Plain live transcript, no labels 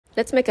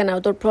Let's make an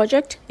outdoor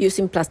project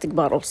using plastic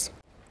bottles.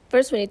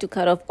 First, we need to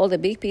cut off all the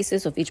big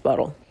pieces of each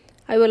bottle.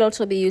 I will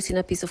also be using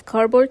a piece of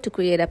cardboard to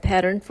create a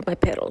pattern for my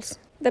petals.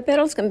 The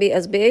petals can be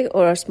as big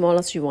or as small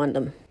as you want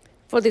them.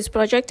 For this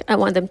project, I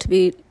want them to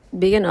be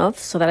big enough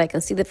so that I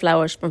can see the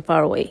flowers from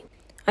far away.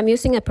 I'm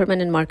using a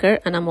permanent marker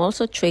and I'm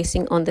also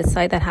tracing on the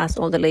side that has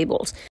all the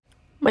labels.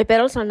 My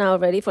petals are now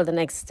ready for the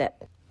next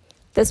step.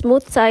 The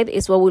smooth side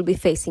is what will be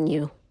facing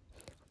you.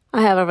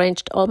 I have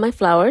arranged all my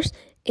flowers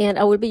and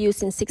I will be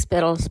using 6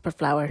 petals per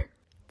flower.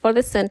 For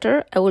the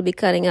center, I will be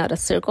cutting out a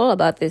circle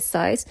about this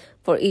size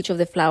for each of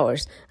the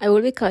flowers. I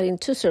will be cutting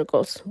 2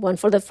 circles, one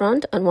for the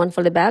front and one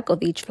for the back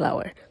of each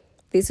flower.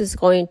 This is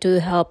going to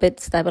help it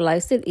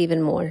stabilize it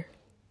even more.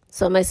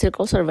 So my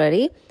circles are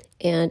ready,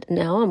 and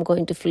now I'm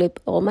going to flip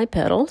all my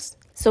petals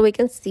so we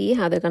can see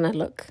how they're gonna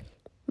look.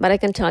 But I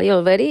can tell you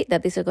already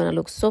that these are gonna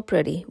look so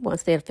pretty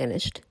once they're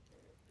finished.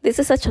 This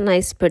is such a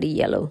nice pretty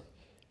yellow.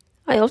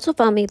 I also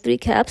found me 3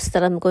 caps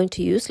that I'm going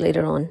to use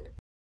later on.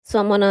 So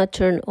I'm gonna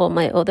turn all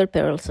my other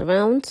petals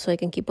around so I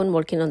can keep on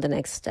working on the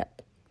next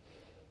step.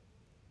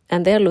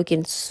 And they're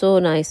looking so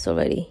nice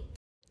already.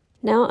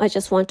 Now I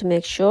just want to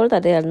make sure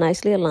that they are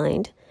nicely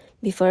aligned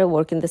before I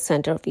work in the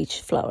center of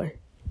each flower.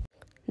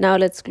 Now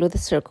let's glue the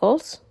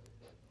circles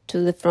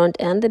to the front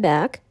and the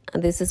back,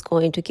 and this is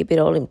going to keep it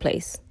all in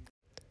place.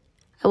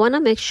 I want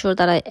to make sure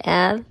that I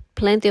add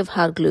plenty of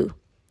hot glue.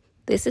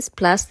 This is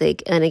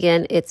plastic, and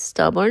again, it's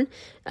stubborn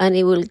and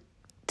it will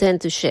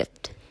tend to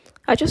shift.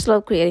 I just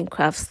love creating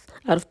crafts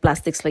out of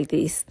plastics like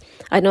these.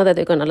 I know that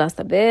they're going to last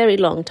a very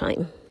long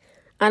time.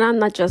 And I'm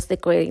not just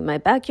decorating my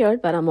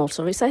backyard, but I'm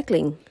also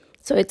recycling.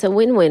 So it's a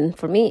win-win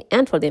for me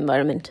and for the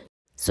environment.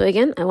 So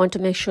again, I want to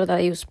make sure that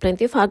I use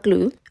plenty of hot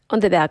glue on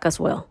the back as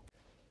well.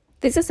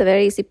 This is a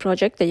very easy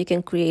project that you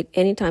can create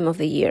any time of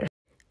the year.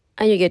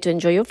 And you get to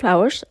enjoy your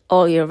flowers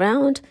all year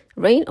round,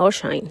 rain or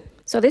shine.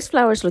 So this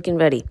flower is looking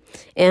ready.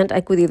 And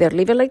I could either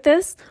leave it like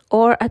this,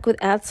 or I could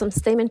add some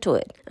stamen to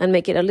it and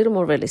make it a little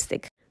more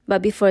realistic.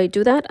 But before I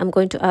do that, I'm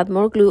going to add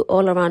more glue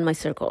all around my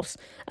circles.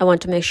 I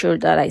want to make sure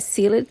that I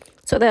seal it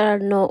so there are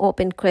no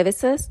open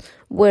crevices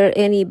where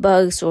any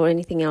bugs or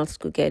anything else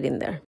could get in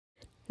there.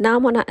 Now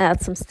I'm going to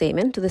add some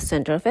stamen to the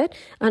center of it,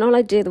 and all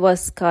I did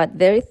was cut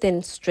very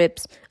thin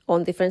strips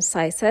on different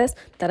sizes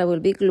that I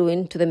will be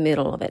gluing to the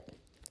middle of it.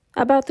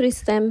 About 3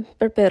 stems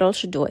per petal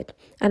should do it,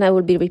 and I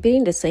will be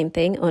repeating the same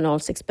thing on all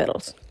 6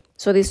 petals.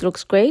 So this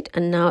looks great,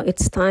 and now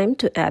it's time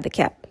to add the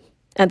cap.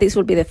 And this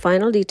will be the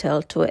final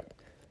detail to it.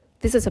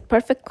 This is a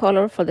perfect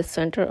color for the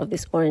center of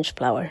this orange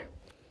flower.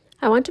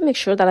 I want to make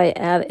sure that I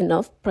add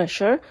enough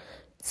pressure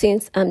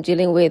since I'm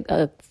dealing with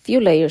a few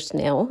layers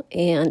now,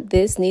 and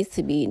this needs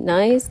to be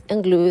nice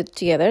and glued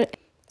together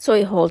so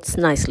it holds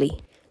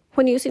nicely.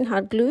 When using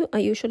hot glue, I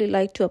usually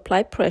like to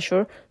apply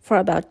pressure for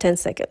about 10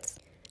 seconds.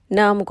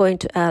 Now I'm going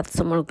to add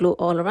some more glue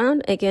all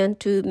around, again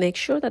to make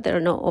sure that there are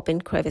no open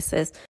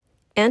crevices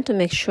and to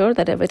make sure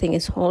that everything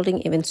is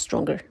holding even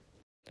stronger.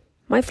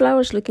 My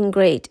flower is looking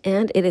great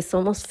and it is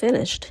almost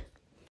finished.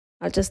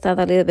 I'll just add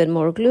a little bit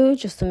more glue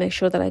just to make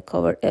sure that I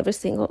cover every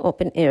single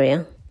open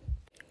area.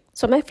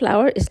 So my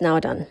flower is now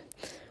done.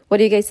 What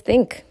do you guys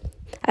think?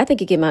 I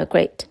think it came out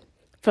great.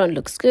 Front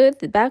looks good,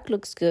 the back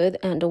looks good,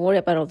 and don't worry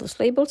about all those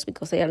labels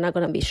because they are not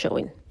going to be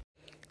showing.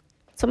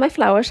 So my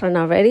flowers are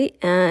now ready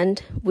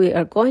and we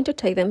are going to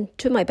take them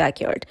to my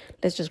backyard.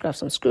 Let's just grab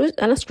some screws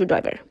and a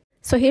screwdriver.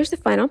 So here's the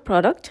final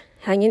product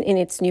hanging in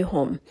its new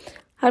home.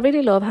 I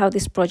really love how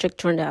this project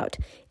turned out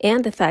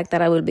and the fact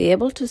that I will be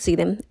able to see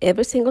them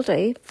every single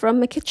day from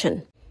my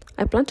kitchen.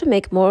 I plan to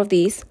make more of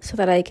these so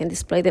that I can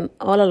display them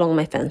all along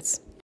my fence.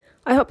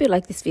 I hope you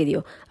liked this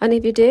video, and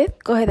if you did,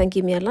 go ahead and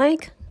give me a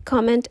like,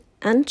 comment,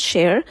 and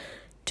share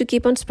to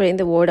keep on spreading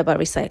the word about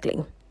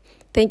recycling.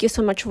 Thank you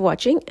so much for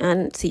watching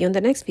and see you in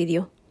the next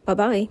video.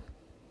 Bye-bye.